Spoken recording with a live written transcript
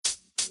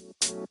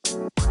To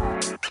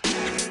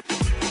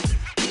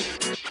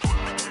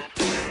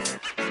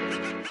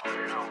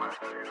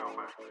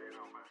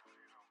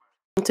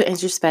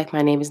Introspect,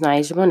 my name is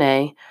Naija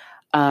Monet.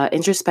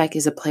 Introspect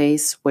is a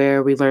place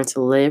where we learn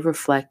to live,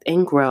 reflect,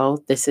 and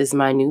grow. This is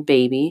my new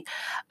baby.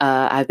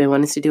 I've been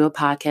wanting to do a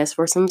podcast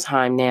for some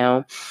time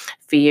now.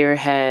 Fear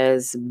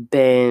has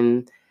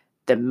been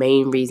the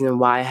main reason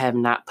why I have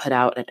not put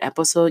out an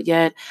episode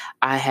yet.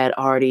 I had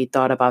already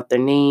thought about the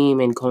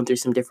name and gone through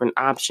some different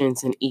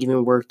options and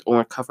even worked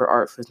on cover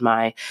art with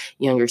my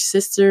younger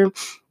sister.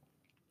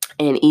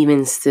 And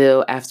even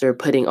still, after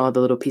putting all the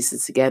little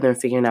pieces together and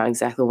figuring out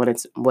exactly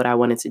what I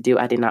wanted to do,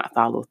 I did not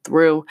follow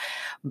through.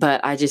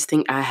 But I just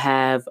think I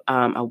have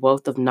a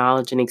wealth of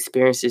knowledge and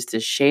experiences to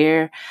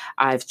share.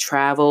 I've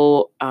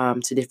traveled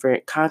to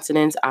different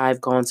continents. I've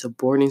gone to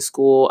boarding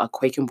school, a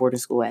Quaker boarding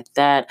school at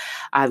that.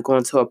 I've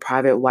gone to a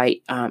private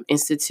white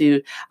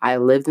institute. I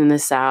lived in the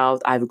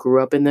South. I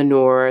grew up in the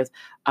North.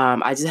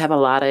 I just have a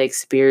lot of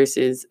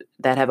experiences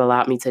that have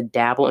allowed me to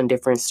dabble in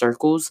different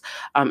circles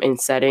and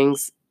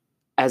settings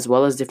as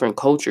well as different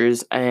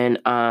cultures. And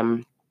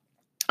I'm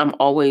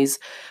always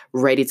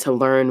ready to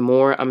learn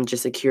more. I'm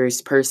just a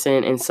curious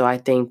person. And so I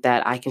think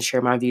that I can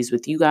share my views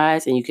with you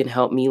guys and you can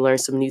help me learn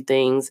some new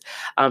things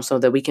so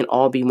that we can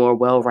all be more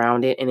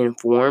well-rounded and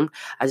informed.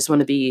 I just want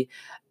to be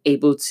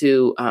able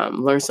to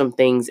learn some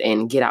things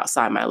and get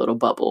outside my little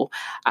bubble.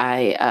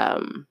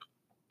 I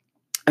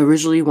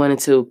originally wanted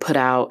to put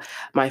out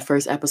my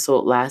first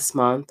episode last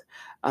month,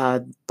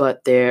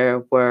 but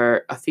there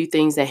were a few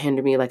things that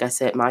hindered me. Like I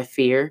said, my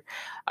fear.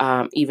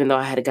 Even though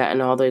I had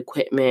gotten all the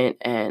equipment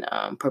and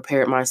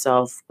prepared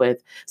myself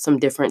with some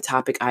different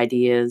topic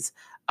ideas,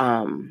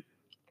 um,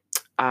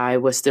 I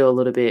was still a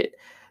little bit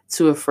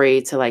too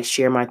afraid to like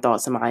share my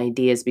thoughts and my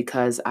ideas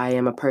because I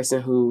am a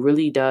person who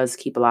really does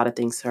keep a lot of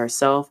things to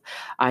herself.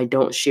 I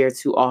don't share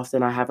too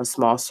often. I have a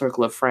small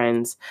circle of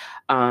friends,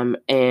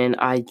 and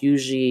I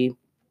usually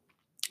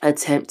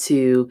attempt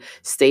to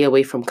stay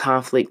away from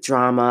conflict,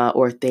 drama,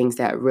 or things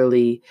that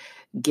really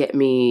get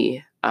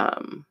me,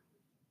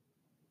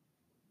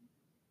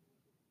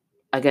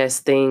 I guess,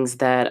 things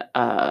that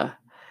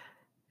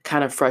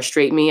kind of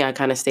frustrate me. I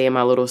kind of stay in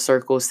my little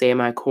circle, stay in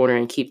my corner,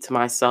 and keep to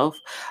myself.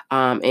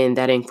 And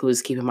that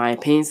includes keeping my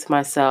opinions to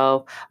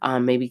myself,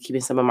 maybe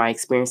keeping some of my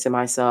experience to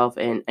myself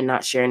and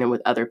not sharing it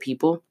with other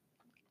people.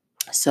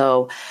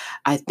 So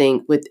I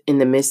think in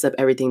the midst of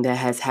everything that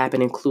has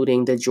happened,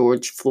 including the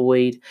George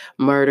Floyd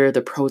murder,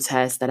 the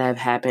protests that have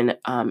happened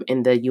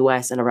in the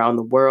US and around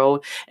the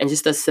world, and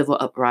just the civil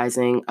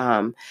uprising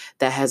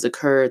that has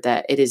occurred,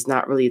 that it is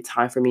not really a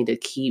time for me to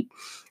keep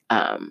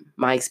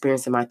my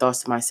experience and my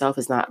thoughts to myself.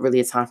 It's not really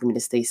a time for me to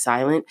stay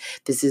silent.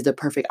 This is the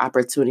perfect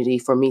opportunity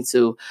for me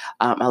to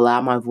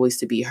allow my voice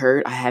to be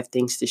heard. I have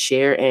things to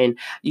share, and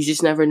you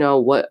just never know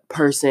what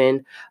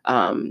person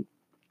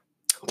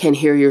can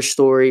hear your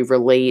story,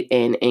 relate,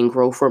 and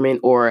grow from it,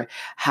 or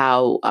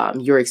how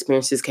your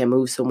experiences can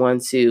move someone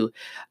to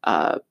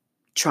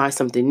try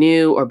something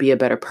new or be a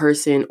better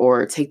person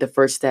or take the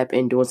first step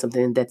in doing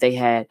something that they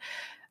had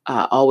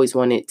always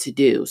wanted to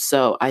do.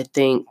 So I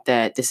think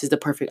that this is the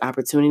perfect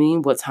opportunity.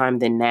 What time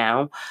than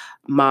now?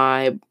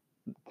 My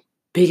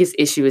biggest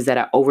issue is that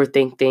I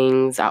overthink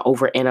things, I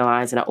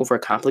overanalyze, and I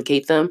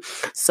overcomplicate them.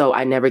 So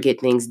I never get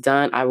things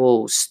done. I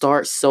will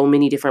start so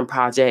many different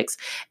projects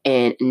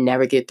and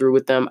never get through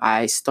with them.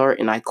 I start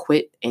and I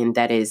quit, and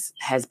that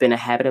has been a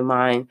habit of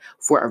mine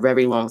for a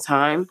very long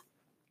time.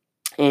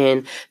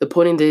 And the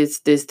point of this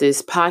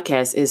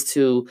podcast is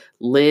to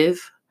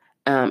live.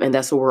 And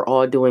that's what we're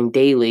all doing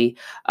daily.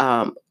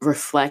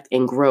 Reflect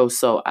and grow.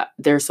 So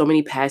there are so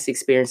many past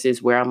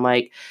experiences where I'm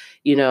like,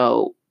 you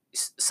know,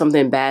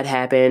 something bad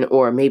happened,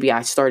 or maybe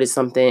I started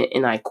something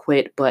and I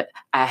quit, but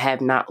I have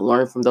not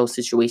learned from those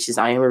situations.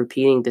 I am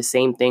repeating the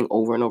same thing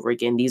over and over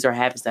again. These are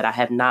habits that I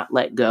have not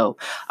let go,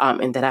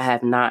 and that I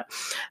have not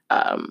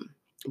um,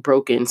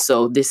 broken.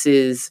 So this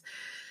is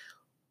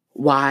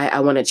why I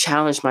want to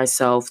challenge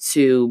myself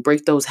to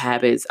break those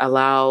habits,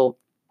 allow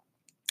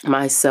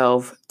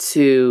myself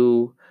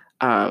to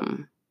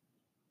um,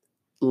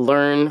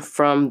 learn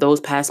from those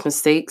past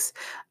mistakes,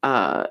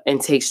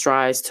 and take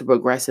strides to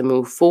progress and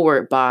move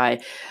forward by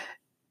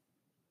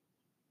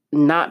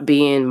not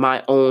being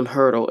my own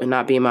hurdle and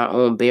not being my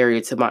own barrier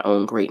to my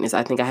own greatness.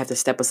 I think I have to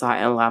step aside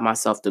and allow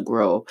myself to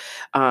grow.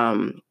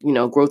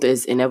 Growth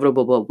is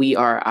inevitable, but we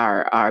are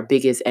our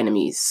biggest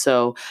enemies.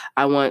 So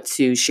I want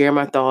to share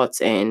my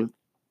thoughts, and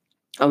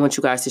I want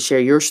you guys to share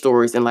your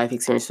stories and life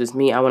experiences with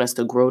me. I want us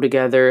to grow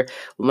together,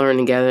 learn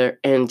together,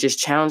 and just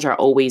challenge our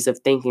old ways of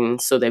thinking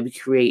so that we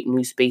create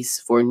new space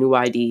for new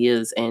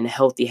ideas and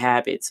healthy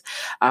habits.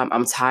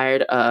 I'm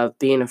tired of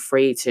being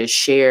afraid to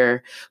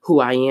share who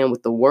I am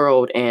with the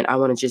world, and I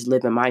want to just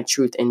live in my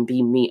truth and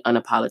be me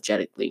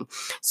unapologetically.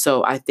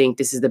 So I think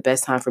this is the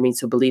best time for me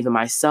to believe in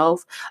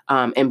myself,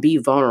 and be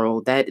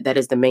vulnerable. That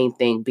is the main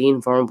thing.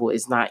 Being vulnerable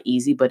is not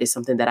easy, but it's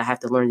something that I have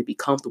to learn to be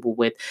comfortable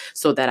with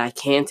so that I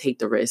can take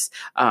the risk.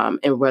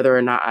 And whether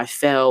or not I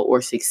fail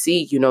or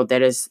succeed,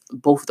 that is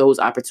both those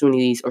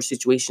opportunities or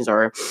situations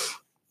are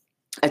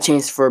a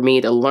chance for me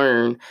to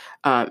learn.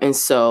 And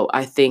so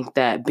I think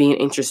that being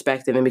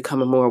introspective and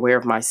becoming more aware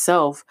of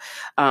myself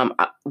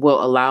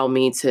will allow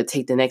me to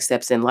take the next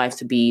steps in life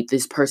to be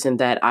this person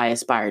that I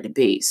aspire to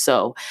be.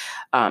 So,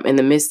 in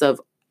the midst of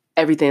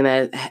everything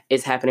that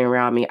is happening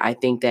around me, I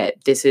think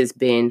that this has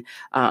been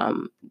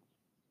um,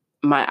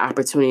 my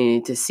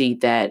opportunity to see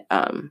that.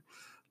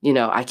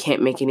 I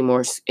can't make any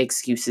more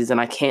excuses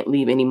and I can't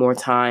leave any more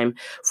time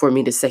for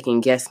me to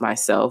second guess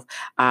myself.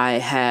 I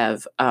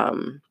have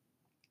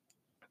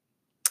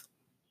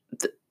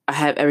I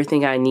have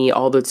everything I need,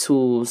 all the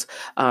tools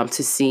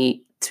to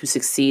succeed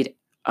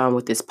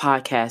with this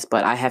podcast,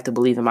 but I have to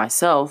believe in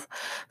myself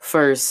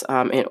first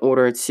in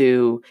order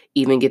to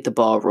even get the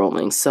ball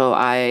rolling. So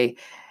I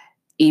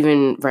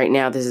even right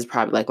now, this is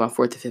probably like my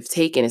fourth or fifth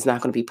take, and it's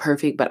not going to be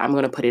perfect, but I'm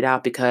going to put it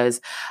out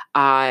because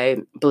I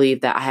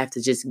believe that I have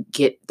to just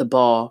get the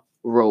ball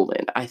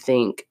rolling. I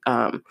think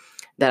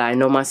that I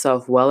know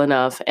myself well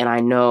enough, and I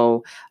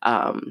know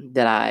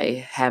that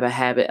I have a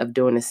habit of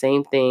doing the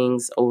same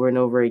things over and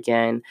over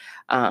again.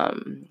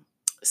 Um,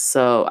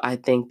 so I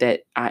think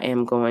that I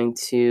am going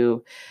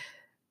to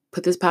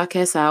put this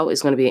podcast out.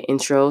 It's going to be an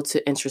intro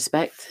to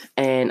introspect,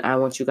 and I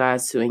want you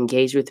guys to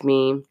engage with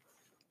me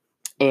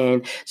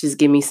and just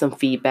give me some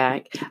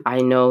feedback.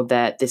 I know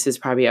that this is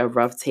probably a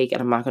rough take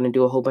and I'm not going to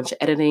do a whole bunch of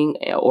editing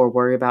or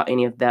worry about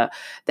any of that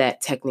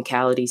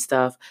technicality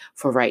stuff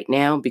for right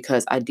now,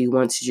 because I do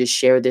want to just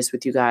share this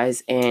with you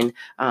guys and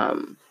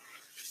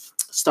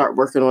start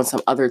working on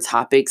some other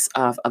topics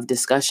of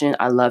discussion.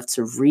 I love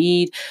to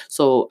read.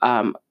 So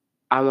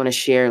I want to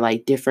share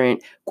like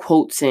different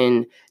quotes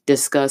and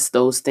discuss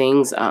those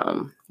things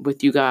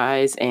with you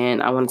guys.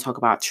 And I want to talk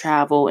about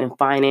travel and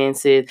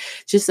finances,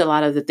 just a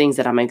lot of the things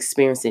that I'm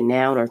experiencing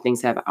now or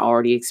things that I've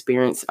already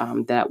experienced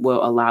that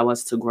will allow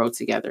us to grow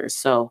together.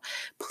 So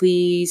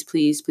please,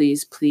 please,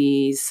 please,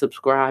 please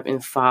subscribe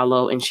and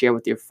follow and share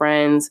with your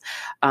friends.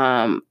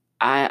 I'm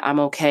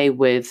okay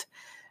with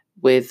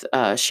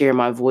share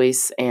my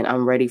voice, and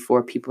I'm ready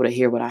for people to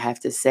hear what I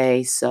have to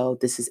say. So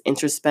this is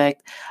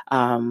Introspect.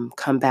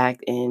 Come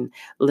back and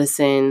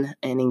listen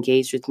and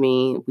engage with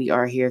me. We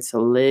are here to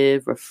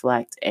live,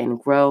 reflect,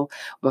 and grow.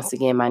 Once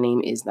again, my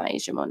name is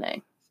Naisha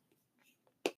Monet.